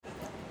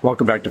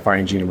Welcome back to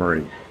Flying Gina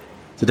Marie.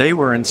 Today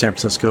we're in San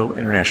Francisco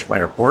International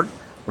Airport.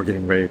 We're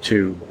getting ready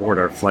to board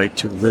our flight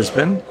to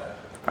Lisbon.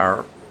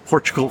 Our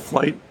Portugal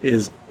flight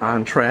is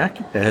on track.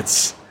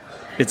 It's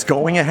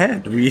going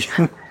ahead. We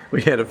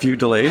had a few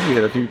delays, we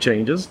had a few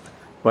changes,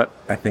 but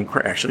I think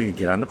we're actually going to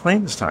get on the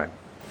plane this time.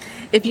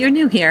 If you're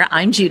new here,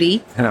 I'm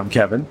Judy. And I'm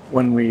Kevin.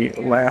 When we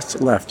last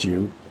left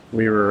you,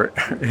 we were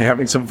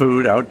having some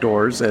food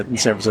outdoors in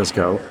San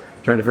Francisco,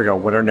 trying to figure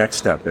out what our next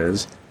step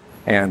is.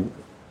 And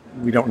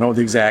we don't know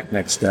the exact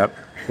next step,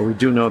 but we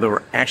do know that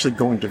we're actually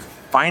going to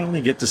finally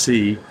get to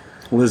see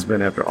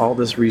Lisbon after all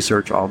this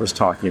research, all this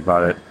talking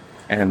about it,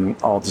 and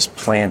all this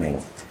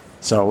planning.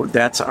 So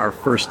that's our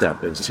first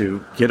step, is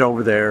to get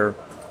over there,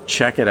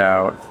 check it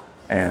out,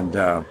 and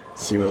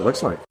see what it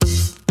looks like.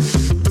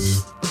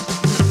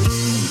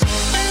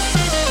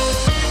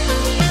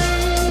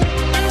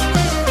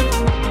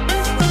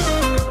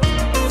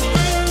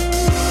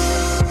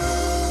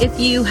 If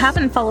you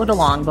haven't followed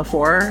along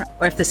before,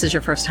 or if this is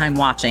your first time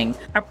watching,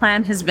 our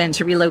plan has been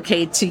to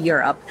relocate to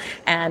Europe.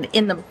 And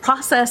in the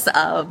process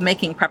of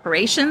making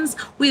preparations,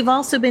 we've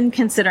also been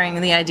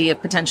considering the idea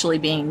of potentially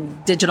being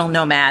digital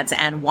nomads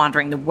and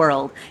wandering the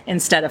world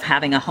instead of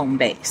having a home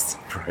base.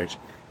 Right.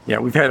 Yeah,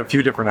 we've had a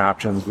few different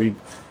options. We've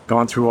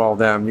gone through all of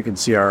them. You can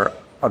see our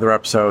other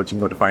episodes. You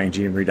can go to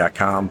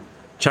flyinggmarie.com,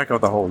 check out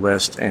the whole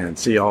list, and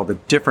see all the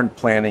different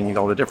planning,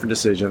 all the different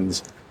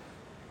decisions.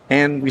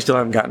 And we still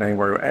haven't gotten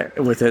anywhere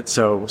with it,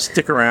 so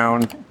stick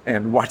around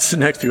and watch the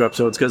next few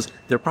episodes, because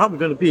they're probably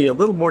going to be a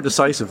little more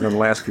decisive than the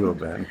last few have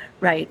been.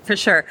 Right, for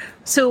sure.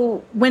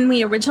 So when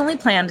we originally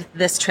planned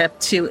this trip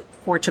to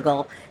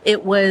Portugal,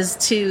 it was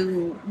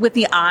with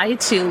the eye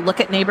to look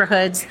at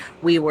neighborhoods.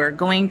 We were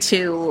going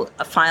to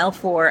file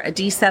for a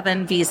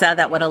D7 visa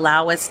that would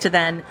allow us to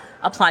then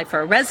apply for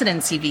a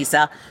residency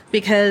visa,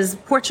 because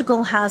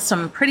Portugal has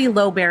some pretty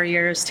low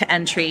barriers to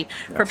entry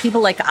for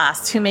people like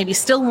us who maybe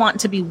still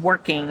want to be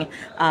working,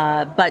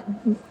 but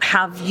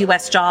have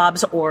U.S.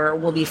 jobs or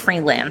will be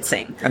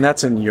freelancing. And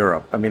that's in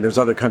Europe. I mean, there's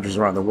other countries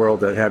around the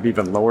world that have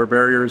even lower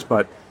barriers,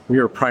 but we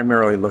are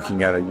primarily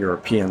looking at a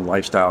European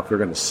lifestyle if we're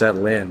going to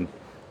settle in,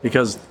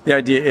 because the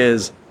idea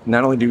is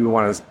not only do we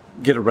want to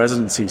get a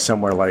residency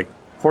somewhere like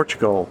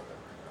Portugal,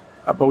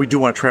 but we do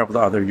want to travel to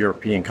other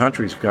European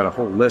countries. We've got a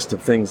whole list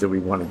of things that we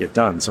want to get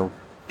done. So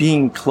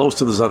being close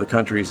to those other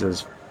countries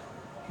is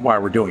why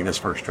we're doing this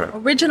first trip.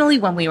 Originally,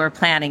 when we were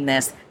planning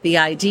this, the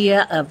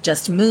idea of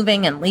just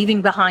moving and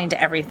leaving behind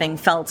everything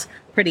felt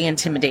pretty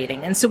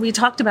intimidating. And so we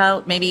talked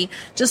about maybe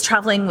just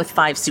traveling with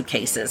 5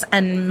 suitcases,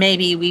 and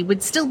maybe we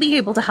would still be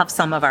able to have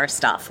some of our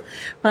stuff.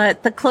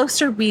 But the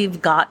closer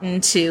we've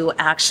gotten to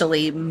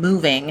actually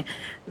moving,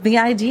 the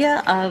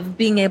idea of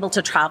being able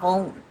to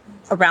travel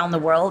around the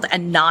world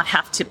and not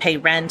have to pay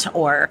rent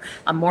or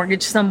a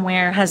mortgage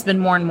somewhere has been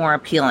more and more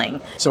appealing.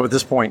 So at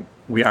this point,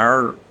 we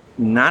are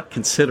not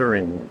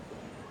considering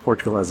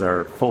Portugal as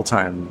our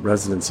full-time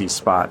residency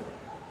spot,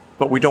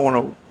 but we don't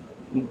want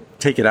to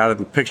take it out of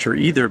the picture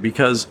either,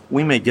 because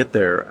we may get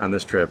there on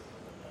this trip,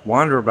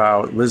 wander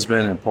about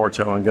Lisbon and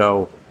Porto and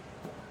go,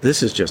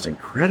 this is just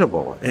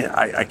incredible.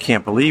 I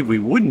can't believe we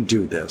wouldn't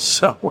do this.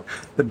 So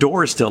the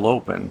door is still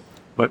open,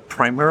 but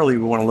primarily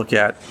we want to look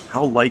at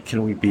how light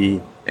can we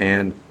be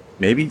and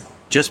maybe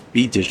just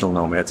be digital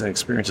nomads and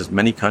experience as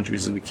many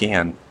countries as we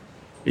can,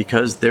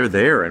 because they're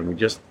there and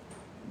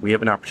we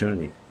have an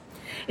opportunity.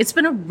 It's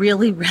been a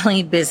really,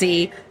 really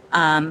busy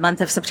month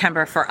of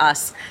September for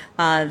us.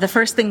 The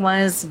first thing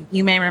was,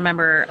 you may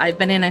remember, I've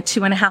been in a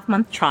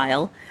 2.5-month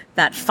trial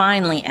that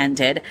finally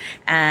ended,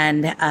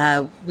 and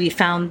we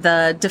found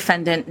the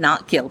defendant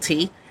not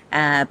guilty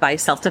by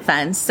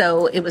self-defense.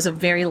 So it was a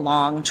very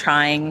long,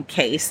 trying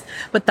case,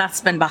 but that's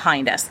been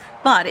behind us.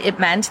 But it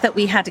meant that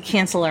we had to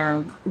cancel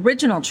our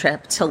original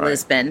trip to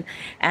Lisbon,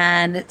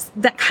 and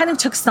that kind of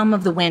took some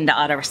of the wind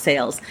out of our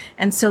sails.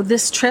 And so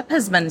this trip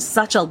has been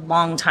such a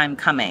long time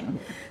coming.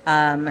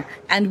 And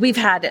we've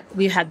had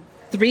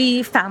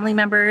 3 family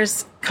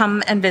members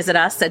come and visit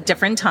us at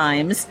different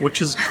times. Which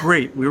is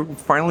great. We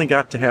finally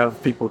got to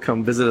have people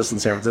come visit us in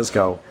San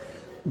Francisco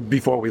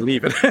before we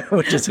leave it,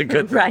 which is a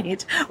good thing.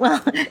 Right.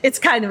 Well, it's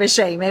kind of a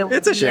shame.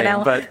 It's a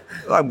shame, but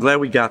I'm glad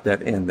we got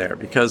that in there,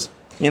 because,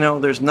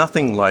 there's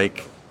nothing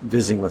like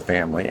visiting with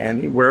family.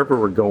 And wherever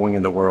we're going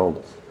in the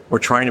world, we're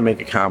trying to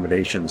make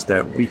accommodations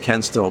that we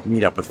can still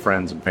meet up with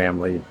friends and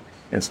family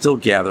and still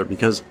gather,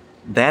 because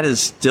that is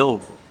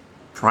still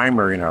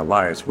primary in our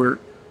lives. We're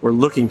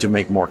looking to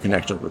make more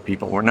connections with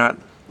people. We're not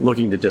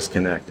looking to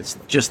disconnect. It's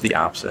just the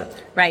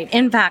opposite. Right.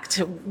 In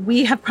fact,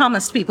 we have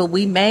promised people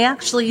we may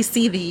actually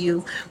see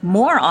you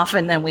more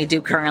often than we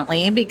do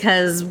currently,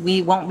 because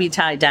we won't be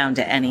tied down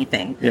to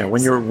anything. Yeah,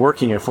 when you're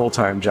working a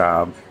full-time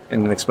job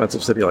in an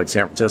expensive city like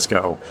San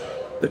Francisco,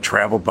 the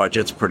travel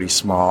budget's pretty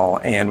small,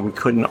 and we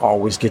couldn't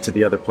always get to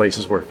the other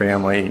places where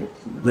family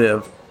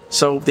live.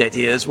 So the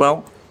idea is,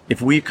 well,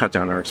 if we cut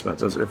down our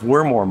expenses, if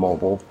we're more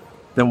mobile,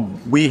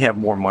 then we have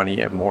more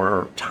money and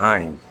more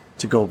time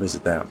to go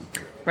visit them.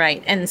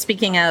 Right. And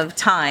speaking of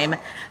time,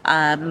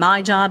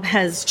 my job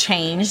has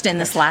changed in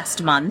this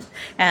last month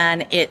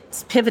and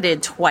it's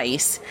pivoted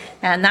twice.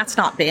 And that's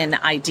not been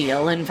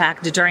ideal. In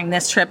fact, during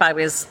this trip, I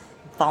was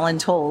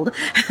voluntold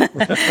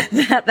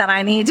that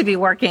I need to be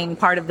working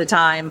part of the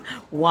time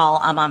while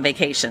I'm on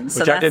vacation.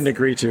 Which I didn't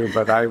agree to,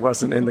 but I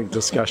wasn't in the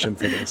discussion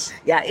for this.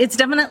 Yeah, it's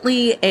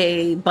definitely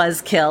a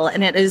buzzkill.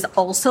 And it is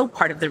also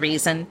part of the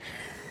reason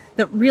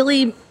that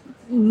really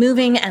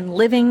moving and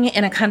living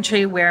in a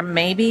country where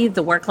maybe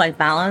the work-life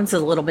balance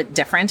is a little bit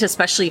different,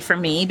 especially for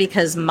me,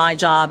 because my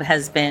job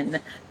has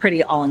been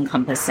pretty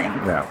all-encompassing.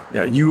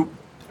 Yeah.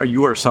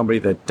 You are somebody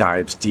that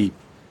dives deep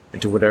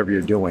into whatever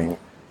you're doing,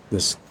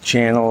 this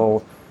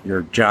channel,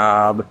 your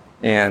job,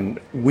 and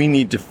we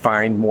need to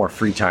find more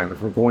free time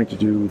if we're going to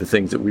do the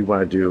things that we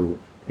want to do,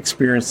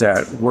 experience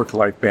that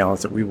work-life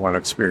balance that we want to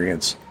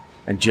experience,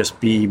 and just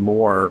be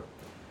more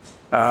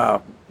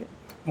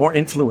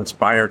influenced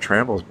by our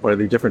travels, by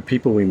the different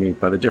people we meet,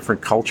 by the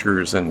different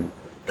cultures and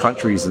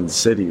countries and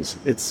cities.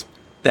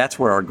 That's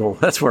where our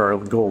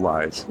goal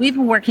lies. We've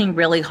been working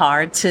really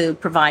hard to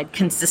provide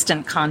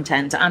consistent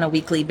content on a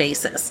weekly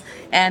basis.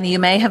 And you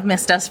may have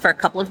missed us for a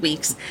couple of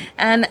weeks.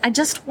 And I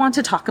just want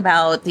to talk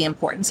about the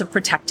importance of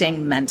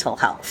protecting mental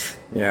health.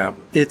 Yeah,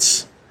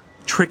 it's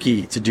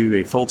tricky to do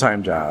a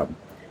full-time job,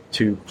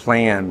 to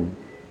plan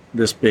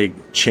this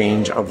big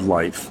change of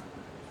life,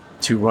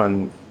 to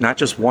run not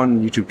just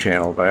one YouTube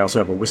channel, but I also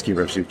have a Whiskey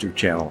Riffs YouTube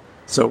channel.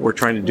 So we're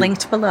trying to do...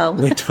 Linked below.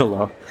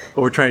 But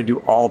we're trying to do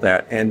all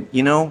that. And,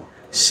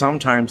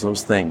 sometimes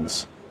those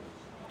things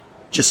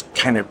just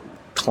kind of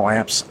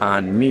collapse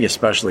on me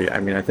especially. I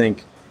mean, I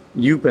think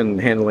you've been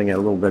handling it a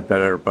little bit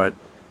better, but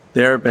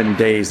there have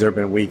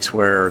been weeks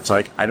where it's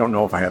like, I don't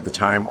know if I have the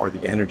time or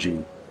the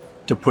energy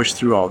to push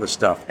through all this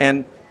stuff.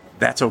 And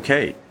that's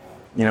okay.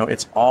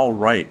 It's all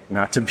right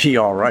not to be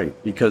all right,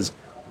 because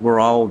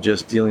we're all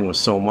just dealing with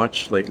so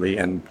much lately.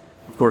 And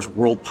of course,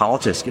 world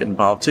politics get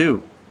involved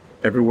too.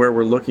 Everywhere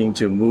we're looking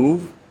to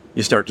move,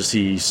 you start to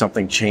see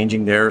something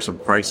changing there, some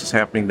crisis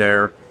happening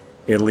there.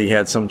 Italy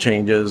had some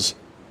changes.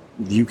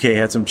 The UK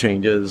had some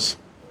changes.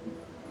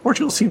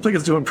 Portugal seems like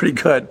it's doing pretty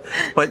good.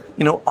 But,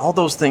 all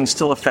those things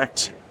still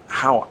affect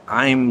how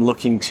I'm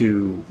looking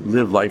to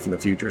live life in the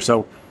future.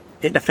 So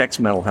it affects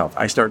mental health.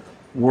 I start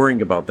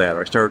worrying about that.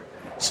 Or I start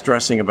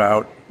stressing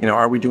about,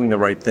 are we doing the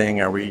right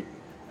thing? Are we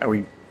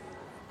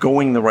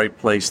going the right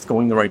place,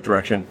 going the right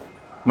direction?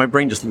 My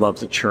brain just loves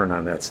to churn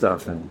on that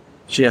stuff, and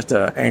she has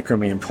to anchor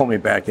me and pull me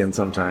back in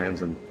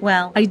sometimes.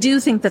 Well, I do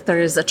think that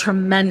there is a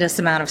tremendous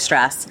amount of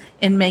stress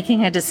in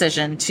making a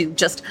decision to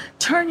just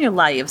turn your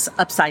lives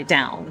upside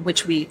down,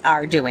 which we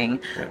are doing.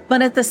 Yeah.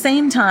 But at the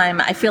same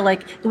time, I feel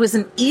like it was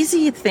an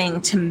easy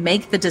thing to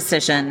make the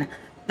decision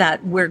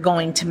that we're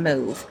going to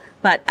move.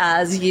 But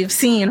as you've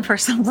seen for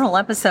several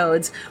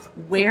episodes,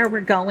 where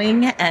we're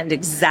going and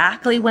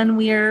exactly when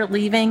we're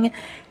leaving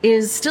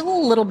is still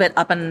a little bit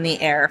up in the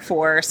air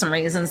for some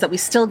reasons that we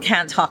still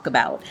can't talk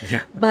about.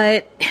 Yeah.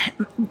 But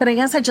I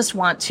guess I just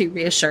want to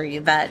reassure you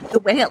that the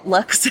way it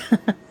looks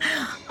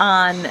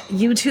on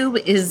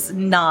YouTube is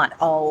not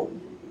all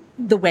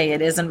the way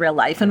it is in real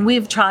life. And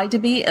we've tried to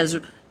be as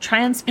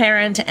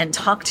transparent and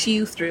talk to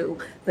you through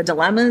the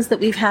dilemmas that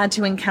we've had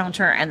to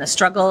encounter and the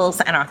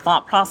struggles and our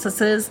thought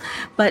processes.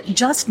 But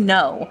just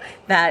know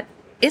that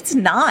it's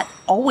not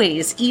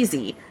always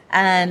easy,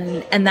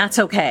 and that's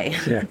okay.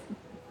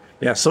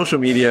 Yeah. Social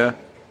media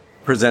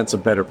presents a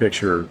better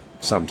picture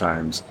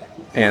sometimes.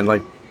 And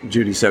like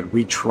Judy said,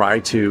 we try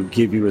to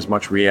give you as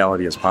much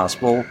reality as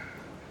possible,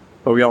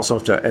 but we also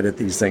have to edit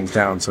these things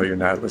down so you're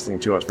not listening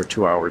to us for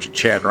 2 hours and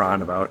chatter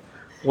on about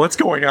what's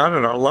going on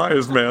in our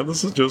lives, man.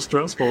 This is just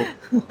stressful.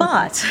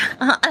 But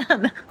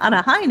on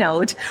a high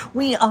note,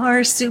 we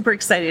are super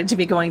excited to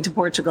be going to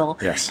Portugal.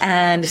 Yes.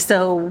 And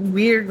so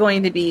we're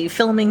going to be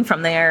filming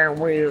from there.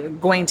 We're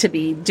going to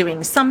be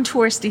doing some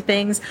touristy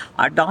things.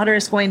 Our daughter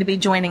is going to be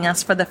joining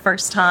us for the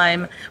first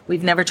time.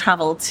 We've never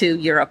traveled to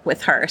Europe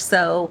with her.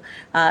 So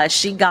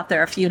she got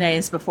there a few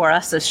days before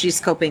us, so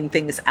she's scoping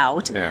things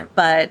out. Yeah.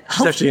 But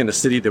especially in a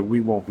city that we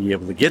won't be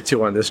able to get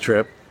to on this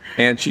trip.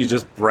 And she's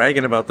just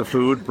bragging about the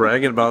food,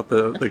 bragging about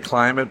the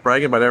climate,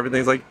 bragging about everything.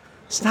 It's like,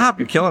 stop,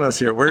 you're killing us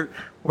here.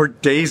 We're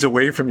days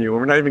away from you.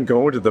 We're not even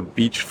going to the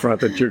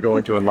beachfront that you're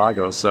going to in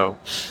Lagos. So,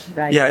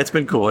 right. Yeah, it's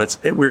been cool.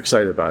 We're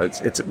excited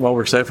about it.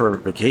 We're excited for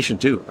vacation,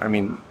 too. I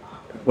mean,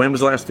 when was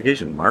the last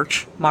vacation?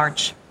 March?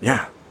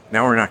 Yeah,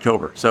 now we're in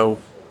October. So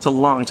it's a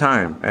long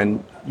time.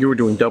 And you were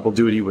doing double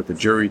duty with the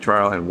jury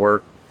trial and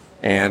work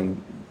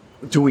and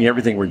doing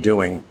everything we're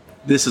doing.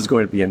 This is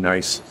going to be a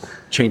nice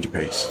change of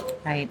pace.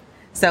 Right.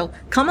 So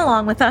come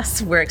along with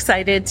us. We're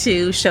excited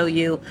to show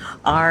you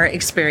our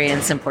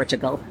experience in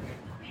Portugal.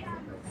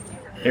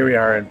 Here we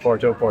are in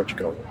Porto,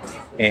 Portugal.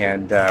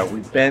 And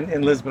we've been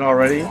in Lisbon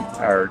already.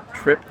 Our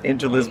trip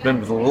into Lisbon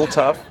was a little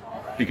tough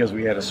because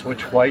we had to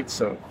switch flights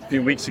a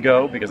few weeks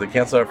ago because they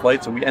canceled our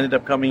flight. So we ended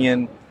up coming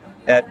in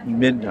at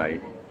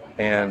midnight.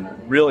 And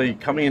really,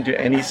 coming into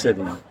any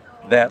city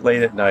that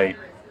late at night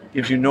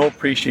gives you no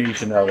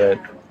appreciation of it.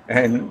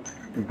 And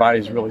your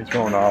body's really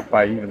thrown off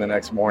by even the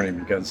next morning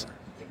because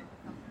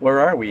where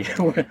are we?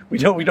 we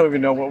don't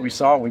even know what we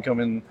saw when we come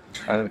in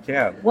out of the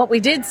cab. What we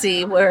did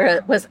see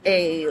was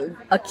a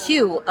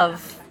queue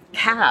of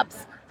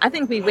cabs. I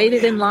think we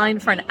waited in line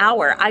for an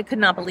hour. I could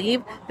not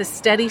believe the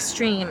steady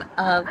stream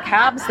of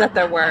cabs that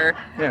there were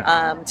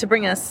to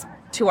bring us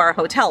to our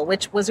hotel,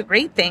 which was a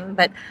great thing,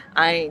 but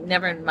I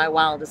never in my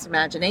wildest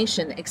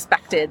imagination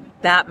expected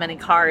that many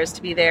cars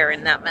to be there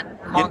in that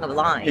long of a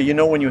line. Yeah, you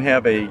know when you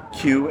have a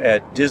queue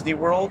at Disney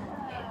World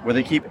where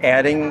they keep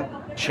adding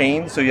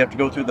chains, so you have to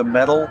go through the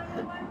metal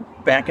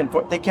back and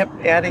forth. They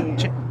kept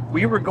adding.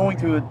 We were going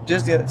through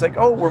Disney. It's like,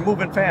 oh, we're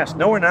moving fast.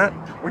 No, we're not.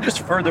 We're just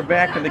further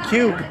back in the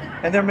queue,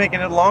 and they're making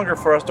it longer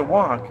for us to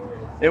walk.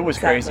 It was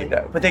crazy.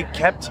 But they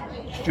kept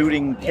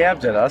shooting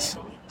cabs at us.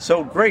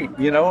 So great,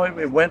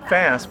 it went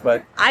fast,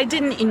 but I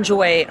didn't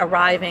enjoy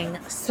arriving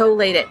so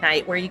late at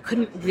night where you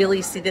couldn't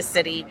really see the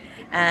city.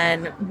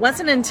 And it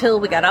wasn't until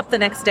we got up the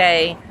next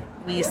day,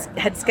 we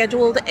had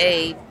scheduled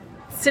a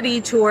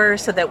city tour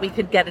so that we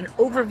could get an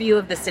overview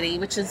of the city,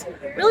 which is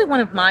really one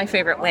of my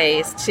favorite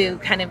ways to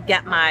kind of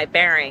get my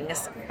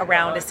bearings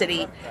around a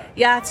city.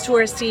 Yeah, it's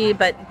touristy,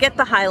 but get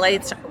the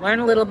highlights, learn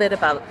a little bit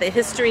about the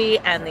history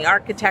and the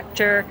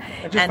architecture.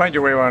 And just find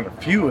your way around a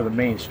few of the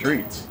main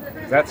streets.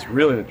 That's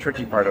really the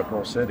tricky part of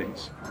most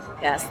cities.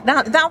 Yes,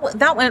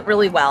 that went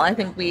really well. I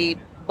think we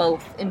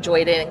both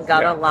enjoyed it and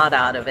got a lot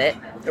out of it.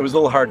 It was a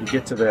little hard to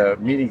get to the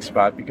meeting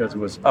spot because it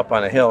was up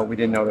on a hill. We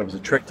didn't know there was a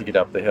trick to get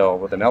up the hill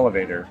with an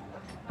elevator.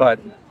 But,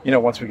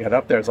 once we got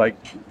up there, he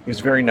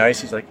was very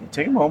nice. He's like,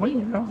 take a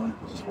moment,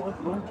 just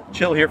we'll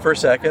chill here for a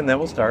second, then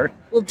we'll start.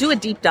 We'll do a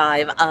deep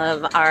dive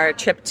of our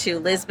trip to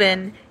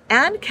Lisbon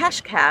and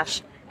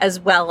Cascais, as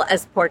well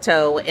as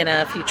Porto in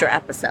a future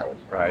episode.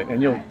 Right,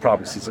 and you'll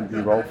probably see some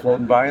B-roll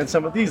floating by in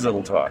some of these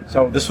little talks.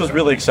 So this was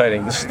really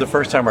exciting. This is the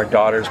first time our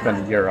daughter's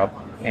been to Europe,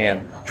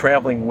 and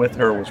traveling with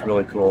her was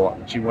really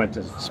cool. She went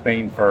to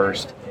Spain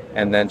first,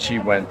 and then she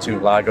went to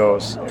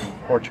Lagos in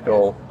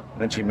Portugal,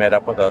 and then she met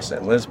up with us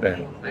in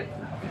Lisbon.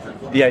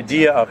 The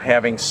idea of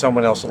having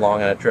someone else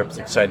along on a trip is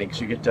exciting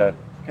because you get to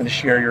kind of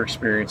share your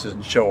experiences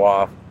and show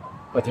off.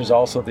 But there's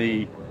also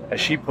as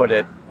she put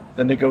it,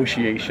 the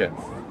negotiation.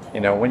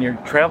 When you're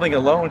traveling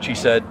alone, she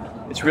said,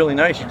 it's really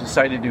nice. You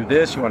decide to do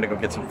this. You want to go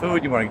get some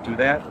food. You want to do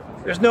that.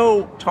 There's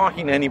no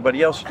talking to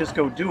anybody else. You just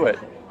go do it.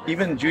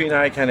 Even Julie and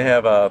I kind of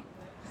have a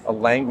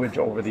language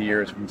over the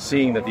years from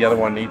seeing that the other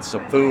one needs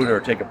some food or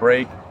take a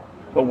break.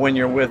 But when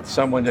you're with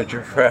someone that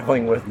you're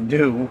traveling with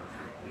new,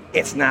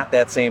 it's not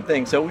that same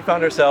thing. So we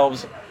found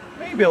ourselves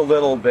maybe a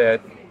little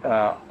bit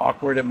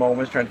awkward at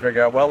moments trying to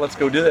figure out, well, let's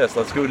go do this,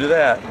 let's go do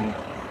that. And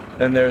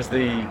then there's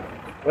the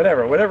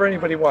whatever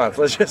anybody wants,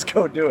 let's just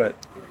go do it.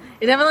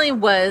 It definitely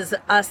was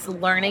us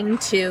learning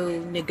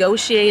to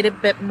negotiate a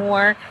bit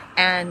more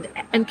and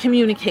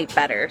communicate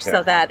better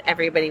so that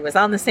everybody was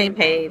on the same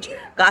page,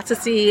 got to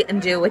see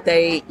and do what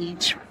they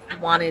each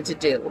wanted to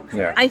do.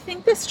 Yeah. I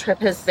think this trip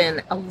has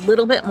been a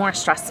little bit more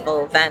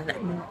stressful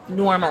than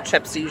normal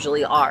trips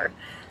usually are.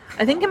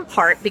 I think in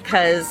part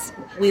because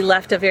we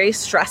left a very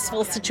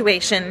stressful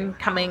situation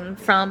coming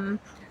from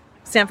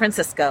San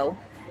Francisco,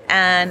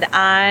 and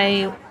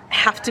I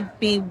have to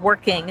be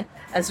working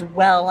as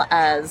well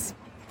as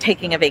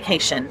taking a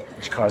vacation.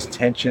 Which caused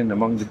tension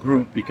among the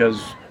group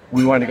because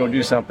we wanted to go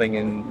do something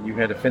and you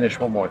had to finish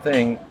one more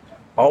thing.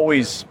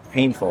 Always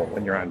painful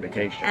when you're on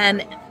vacation.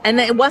 And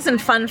it wasn't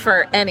fun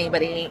for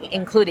anybody,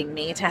 including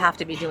me, to have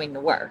to be doing the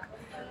work.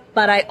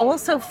 But I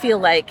also feel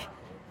like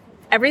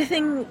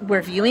everything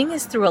we're viewing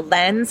is through a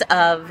lens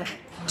of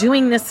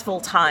doing this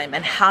full time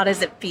and how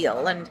does it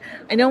feel? And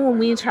I know when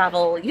we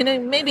travel,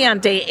 maybe on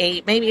day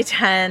 8, maybe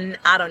 10,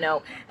 I don't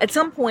know. At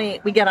some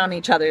point we get on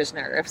each other's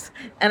nerves.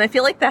 And I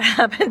feel like that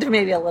happened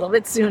maybe a little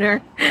bit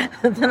sooner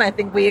than I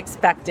think we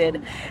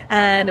expected.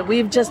 And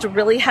we've just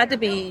really had to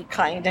be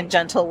kind and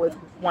gentle with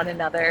one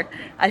another.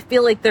 I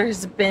feel like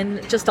there's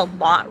been just a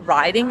lot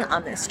riding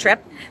on this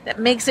trip that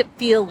makes it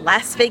feel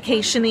less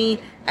vacation-y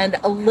and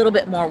a little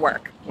bit more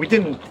work. We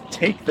didn't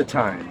take the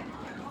time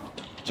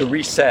to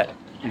reset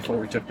before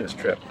we took this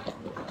trip.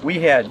 We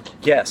had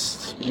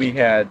guests, we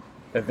had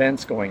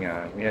events going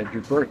on, we had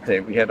your birthday,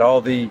 we had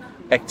all the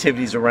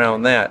activities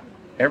around that.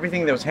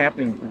 Everything that was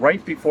happening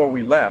right before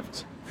we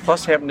left,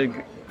 plus having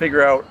to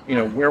figure out,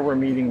 where we're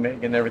meeting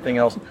Meg and everything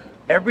else.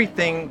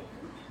 Everything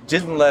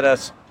didn't let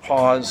us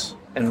pause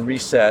and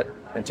reset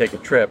and take a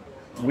trip.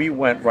 We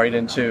went right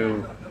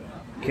into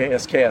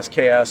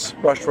chaos,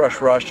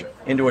 rush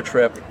into a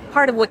trip.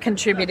 Part of what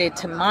contributed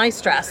to my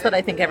stress that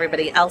I think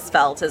everybody else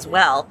felt as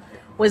well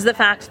was the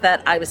fact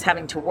that I was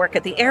having to work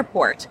at the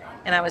airport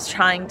and I was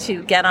trying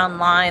to get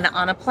online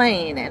on a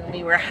plane and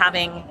we were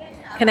having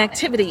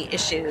connectivity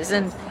issues,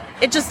 and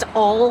it just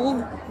all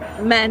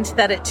meant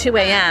that at 2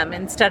 a.m.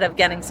 instead of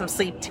getting some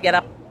sleep to get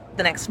up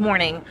the next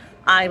morning,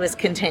 I was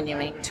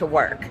continuing to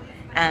work.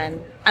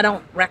 And I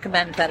don't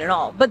recommend that at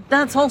all. But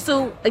that's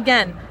also,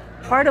 again,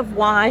 part of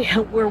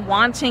why we're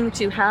wanting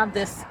to have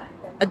this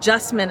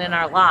adjustment in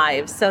our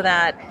lives so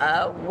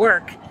that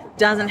work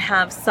doesn't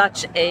have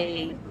such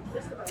a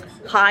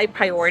high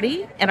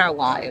priority in our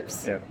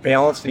lives. Yeah,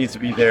 balance needs to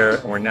be there,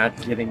 and we're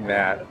not getting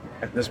that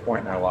at this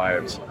point in our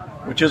lives,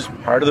 which is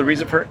part of the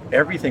reason for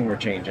everything we're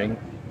changing,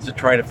 is to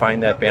try to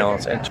find that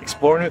balance and to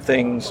explore new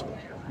things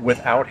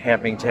without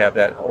having to have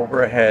that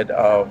overhead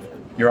of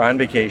you're on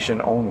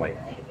vacation only.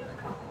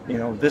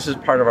 This is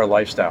part of our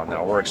lifestyle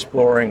now. We're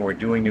exploring, we're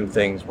doing new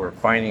things, we're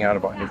finding out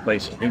about new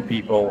places, new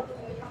people,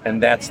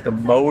 and that's the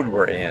mode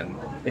we're in.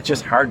 It's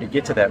just hard to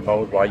get to that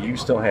mode while you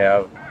still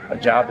have a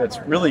job that's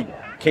really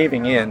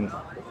caving in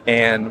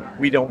and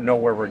we don't know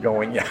where we're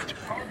going yet.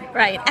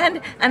 Right.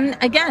 And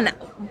again,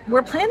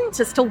 we're planning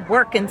to still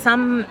work in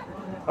some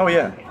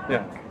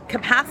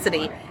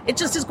capacity. It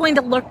just is going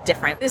to look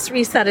different. This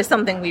reset is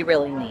something we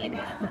really need.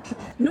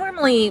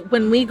 Normally,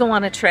 when we go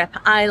on a trip,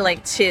 I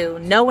like to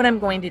know what I'm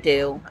going to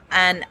do,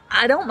 and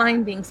I don't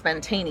mind being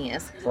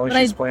spontaneous. As long as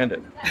she's planned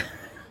it.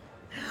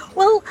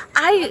 Well,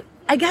 I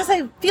guess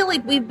I feel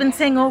like we've been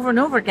saying over and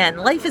over again,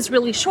 life is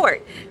really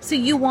short, so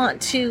you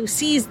want to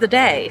seize the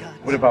day.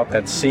 What about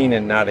that scene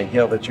in Notting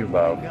Hill that you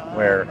love,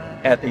 where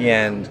at the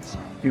end,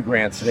 Hugh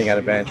Grant's sitting on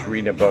a bench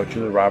reading a book,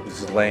 Julia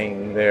Roberts is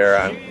laying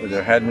there with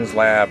her head in his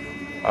lap,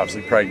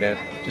 obviously pregnant,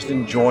 just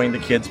enjoying the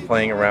kids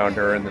playing around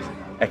her and the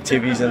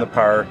activities in the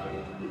park.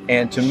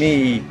 And to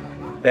me,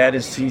 that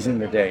is seizing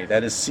the day.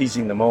 That is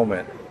seizing the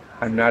moment.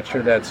 I'm not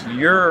sure that's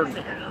your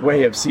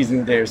way of seizing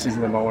the day or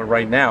seizing the moment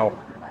right now.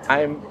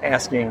 I'm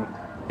asking,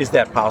 is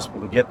that possible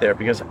to get there?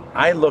 Because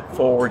I look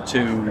forward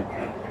to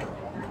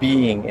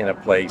being in a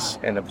place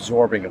and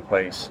absorbing a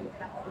place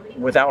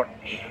without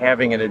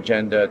having an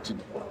agenda to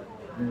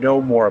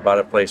know more about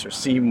a place or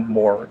see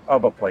more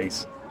of a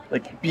place.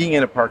 Like being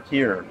in a park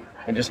here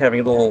and just having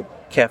a little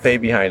cafe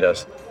behind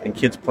us and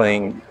kids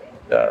playing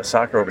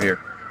soccer over here,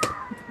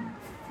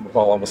 the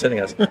ball almost hitting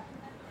us,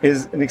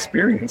 is an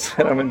experience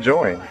that I'm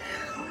enjoying.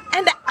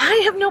 And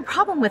I have no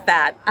problem with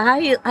that.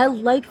 I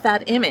like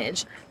that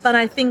image, but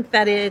I think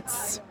that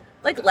it's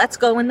like, let's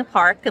go in the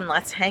park and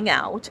let's hang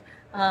out.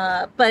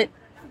 But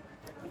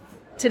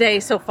today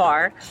so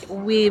far,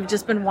 we've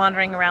just been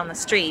wandering around the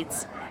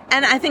streets.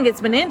 And I think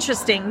it's been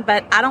interesting,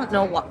 but I don't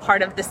know what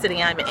part of the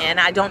city I'm in.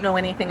 I don't know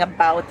anything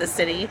about the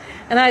city.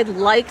 And I'd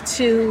like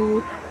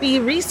to be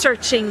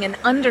researching and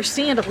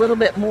understand a little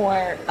bit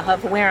more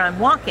of where I'm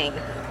walking,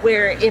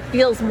 where it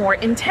feels more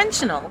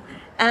intentional.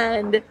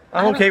 And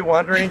I'm okay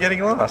wandering and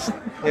getting lost.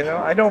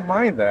 I don't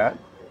mind that.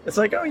 It's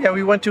like, oh yeah,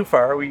 we went too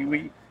far.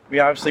 We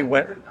obviously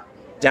went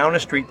down a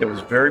street that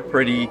was very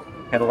pretty,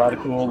 had a lot of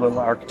cool little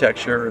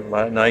architecture, a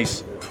lot of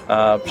nice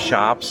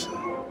shops.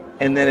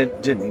 And then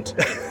it didn't.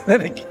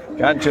 Then it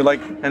got into like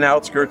an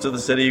outskirts of the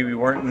city. We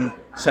weren't in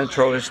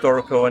Centro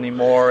Historico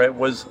anymore. It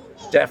was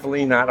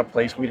definitely not a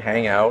place we'd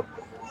hang out.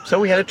 So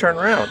we had to turn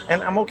around.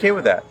 And I'm okay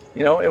with that.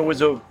 It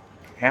was a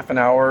half an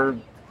hour,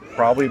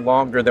 probably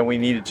longer than we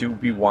needed to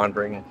be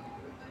wandering.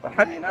 But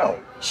how do you know?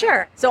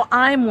 Sure. So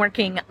I'm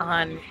working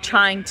on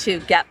trying to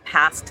get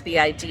past the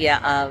idea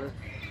of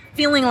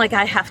feeling like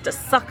I have to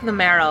suck the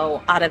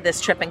marrow out of this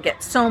trip and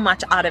get so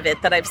much out of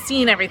it that I've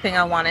seen everything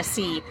I want to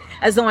see,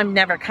 as though I'm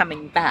never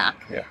coming back.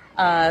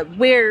 Yeah.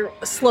 Where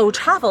slow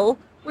travel,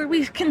 where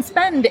we can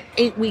spend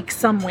 8 weeks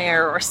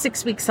somewhere or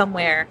 6 weeks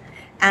somewhere,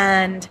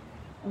 and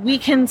we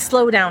can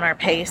slow down our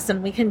pace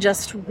and we can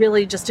just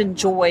really just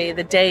enjoy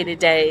the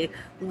day-to-day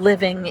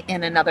living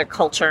in another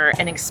culture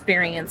and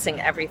experiencing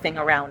everything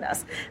around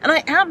us. And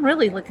I am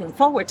really looking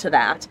forward to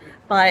that,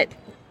 but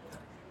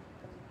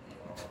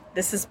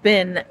this has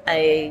been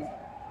a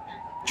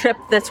trip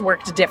that's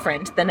worked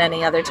different than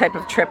any other type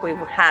of trip we've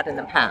had in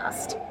the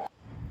past.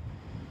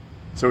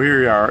 So here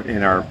we are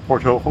in our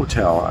Porto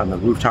Hotel on the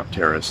rooftop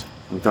terrace.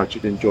 We thought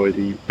you'd enjoy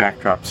the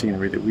backdrop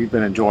scenery that we've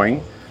been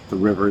enjoying. The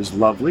river is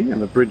lovely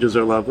and the bridges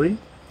are lovely.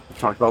 We've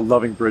talked about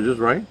loving bridges,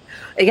 right?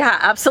 Yeah,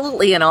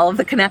 absolutely. And all of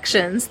the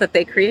connections that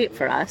they create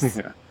for us.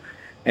 Yeah.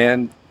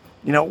 And,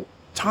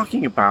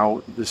 talking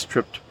about this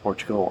trip to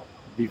Portugal,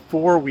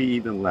 before we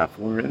even left,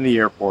 when we were in the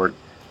airport,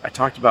 I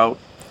talked about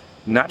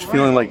not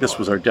feeling like this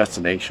was our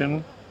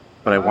destination,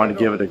 but I wanted to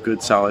give it a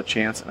good, solid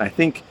chance. And I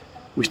think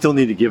we still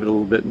need to give it a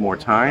little bit more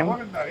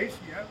time.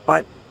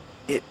 But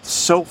it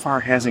so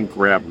far hasn't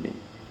grabbed me.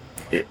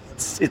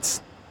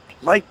 It's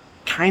like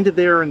kind of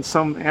there in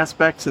some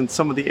aspects, and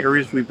some of the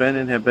areas we've been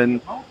in have been,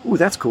 ooh,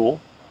 that's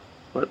cool.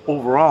 But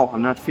overall,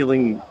 I'm not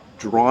feeling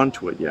drawn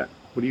to it yet.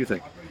 What do you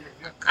think?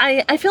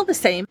 I feel the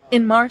same.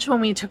 In March, when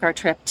we took our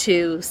trip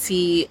to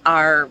see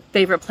our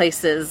favorite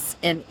places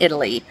in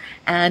Italy,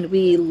 and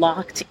we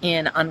locked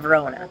in on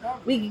Verona,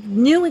 we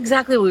knew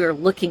exactly what we were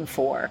looking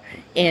for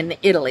in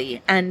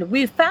Italy, and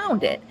we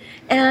found it.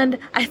 And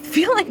I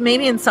feel like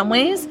maybe in some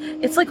ways,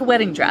 it's like a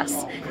wedding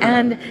dress.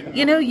 And,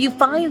 you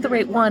find the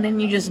right one,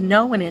 and you just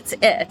know when it's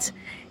it.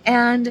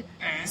 And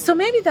so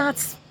maybe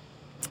that's,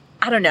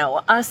 I don't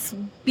know, us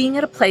being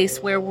at a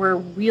place where we're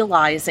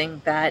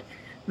realizing that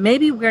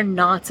maybe we're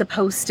not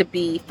supposed to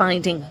be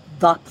finding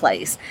the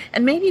place.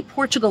 And maybe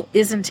Portugal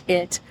isn't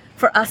it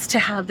for us to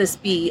have this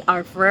be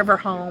our forever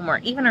home or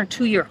even our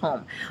 2-year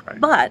home. Right.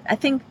 But I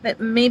think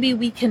that maybe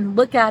we can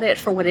look at it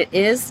for what it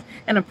is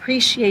and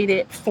appreciate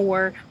it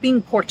for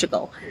being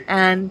Portugal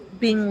and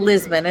being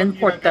Lisbon and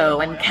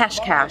Porto and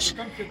Cascais,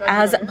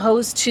 as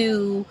opposed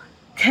to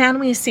can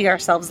we see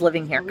ourselves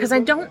living here? Because I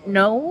don't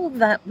know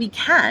that we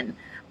can.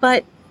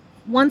 But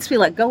once we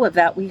let go of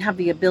that, we have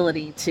the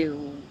ability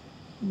to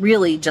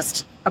really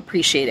just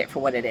appreciate it for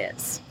what it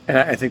is. And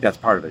I think that's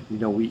part of it.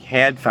 We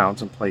had found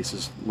some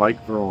places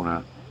like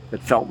Verona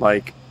that felt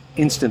like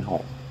instant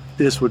home.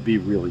 This would be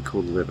really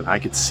cool to live in. I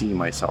could see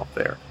myself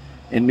there.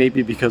 And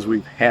maybe because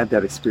we've had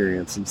that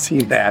experience and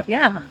seen that,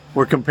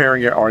 we're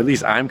comparing it, or at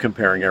least I'm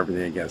comparing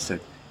everything against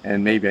it.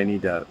 And maybe I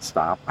need to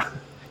stop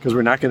because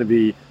we're not going to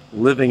be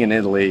living in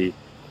Italy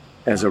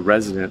as a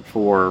resident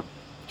for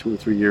 2 or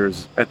 3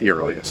 years at the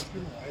earliest.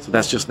 So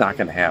that's just not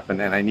going to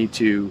happen. And I need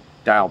to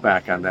dial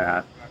back on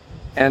that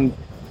and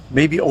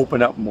maybe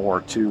open up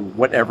more to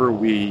whatever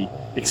we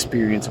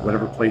experience,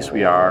 whatever place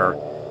we are,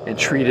 and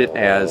treat it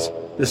as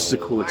this is a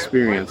cool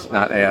experience,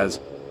 not as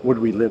would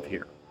we live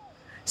here.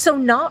 So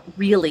not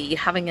really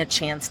having a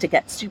chance to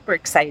get super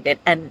excited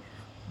and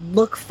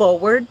look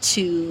forward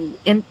to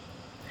and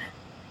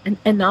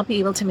not be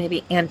able to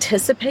maybe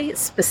anticipate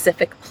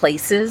specific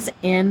places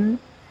in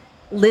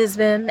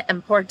Lisbon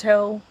and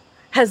Porto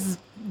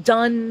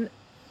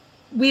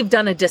we've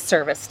done a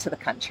disservice to the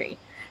country.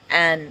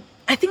 And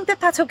I think that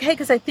that's okay,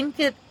 because I think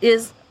it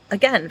is,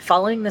 again,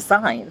 following the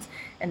signs.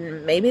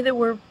 And maybe there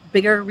were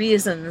bigger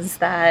reasons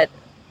that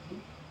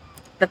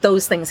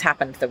those things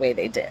happened the way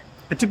they did.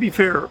 And to be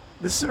fair,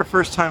 this is our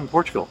first time in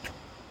Portugal.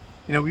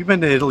 We've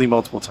been to Italy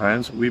multiple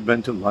times. We've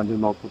been to London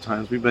multiple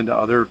times. We've been to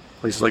other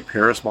places like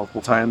Paris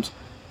multiple times.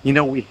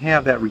 We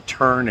have that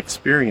return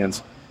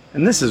experience.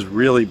 And this has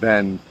really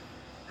been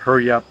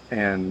hurry up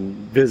and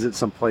visit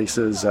some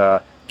places,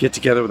 get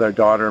together with our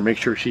daughter, make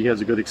sure she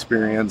has a good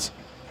experience.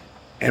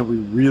 And we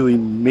really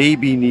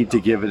maybe need to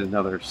give it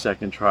another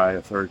second try,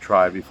 a third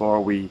try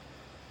before we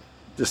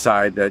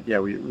decide that,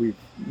 we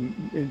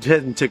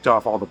hadn't ticked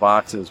off all the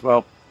boxes.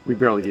 Well, we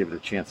barely gave it a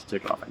chance to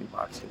tick off any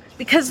boxes.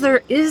 Because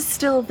there is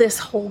still this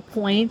whole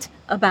point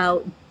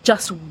about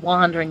just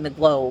wandering the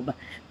globe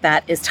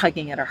that is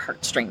tugging at our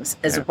heartstrings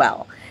as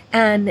well.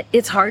 And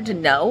it's hard to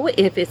know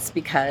if it's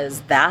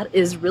because that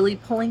is really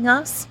pulling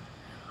us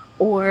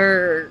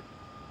or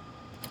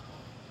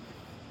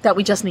that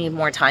we just need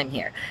more time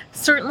here.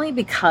 Certainly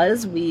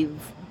because we've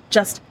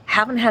just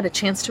haven't had a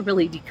chance to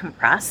really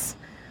decompress.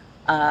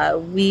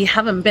 We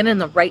haven't been in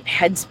the right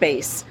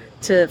headspace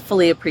to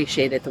fully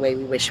appreciate it the way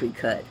we wish we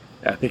could.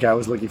 I think I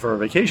was looking for a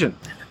vacation.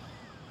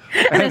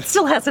 And it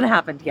still hasn't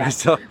happened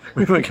yet.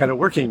 We've been kind of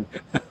working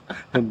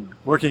and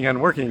working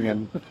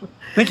and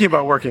thinking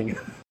about working.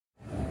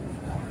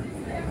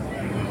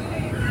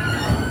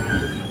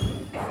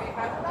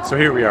 So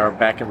here we are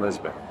back in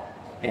Lisbon.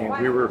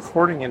 And we were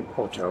recording in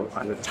Porto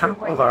on the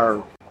top of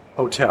our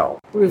hotel.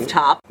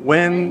 Rooftop.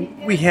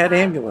 When we had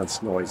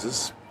ambulance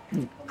noises,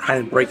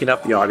 kind of breaking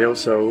up the audio,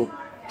 so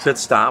said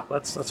stop,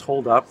 let's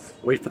hold up,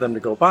 wait for them to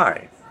go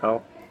by.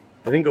 Well,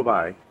 they didn't go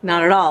by.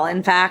 Not at all.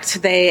 In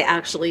fact, they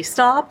actually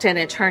stopped, and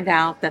it turned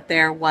out that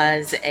there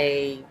was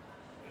a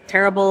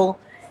terrible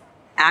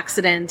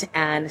accident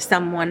and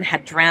someone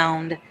had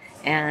drowned,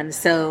 and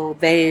so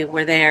they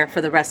were there for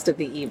the rest of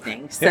the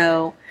evening.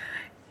 So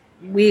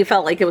we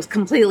felt like it was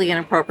completely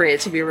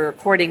inappropriate to be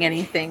recording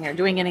anything or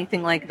doing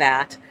anything like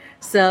that.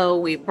 So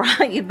we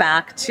brought you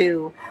back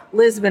to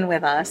Lisbon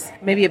with us,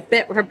 maybe a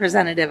bit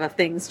representative of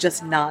things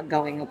just not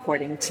going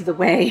according to the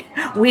way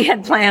we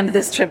had planned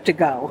this trip to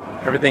go.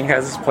 Everything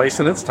has its place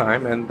and its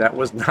time, and that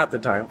was not the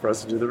time for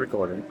us to do the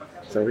recording.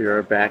 So we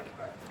are back,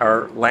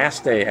 our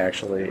last day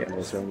actually, and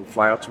we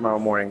fly out tomorrow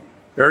morning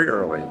very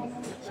early.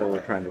 So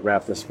we're trying to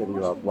wrap this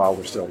video up while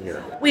we're still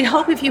here. We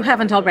hope, if you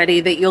haven't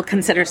already, that you'll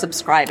consider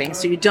subscribing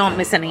so you don't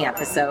miss any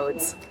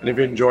episodes. And if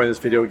you enjoy this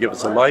video, give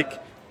us a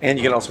like. And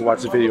you can also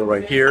watch the video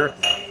right here.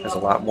 There's a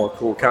lot more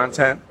cool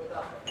content.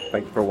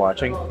 Thank you for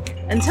watching.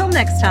 Until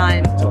next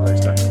time.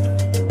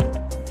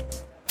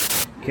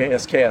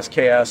 Chaos, chaos,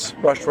 chaos.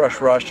 Rush,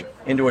 rush, rush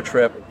into a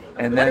trip.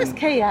 And then... What is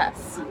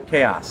chaos?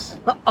 Chaos.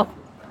 Oh.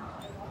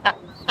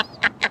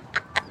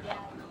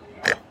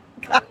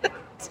 Got it.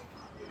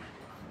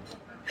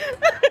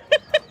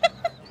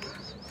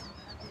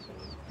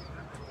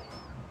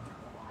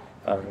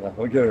 I don't know.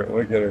 We'll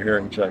get her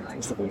hearing checked.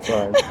 This will be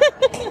fine.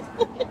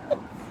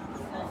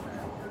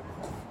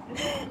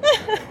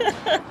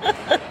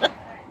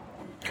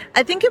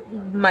 I think it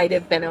might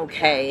have been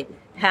okay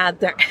had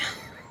there...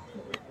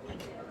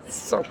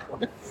 So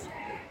close.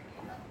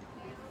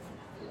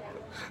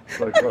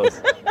 So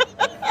close.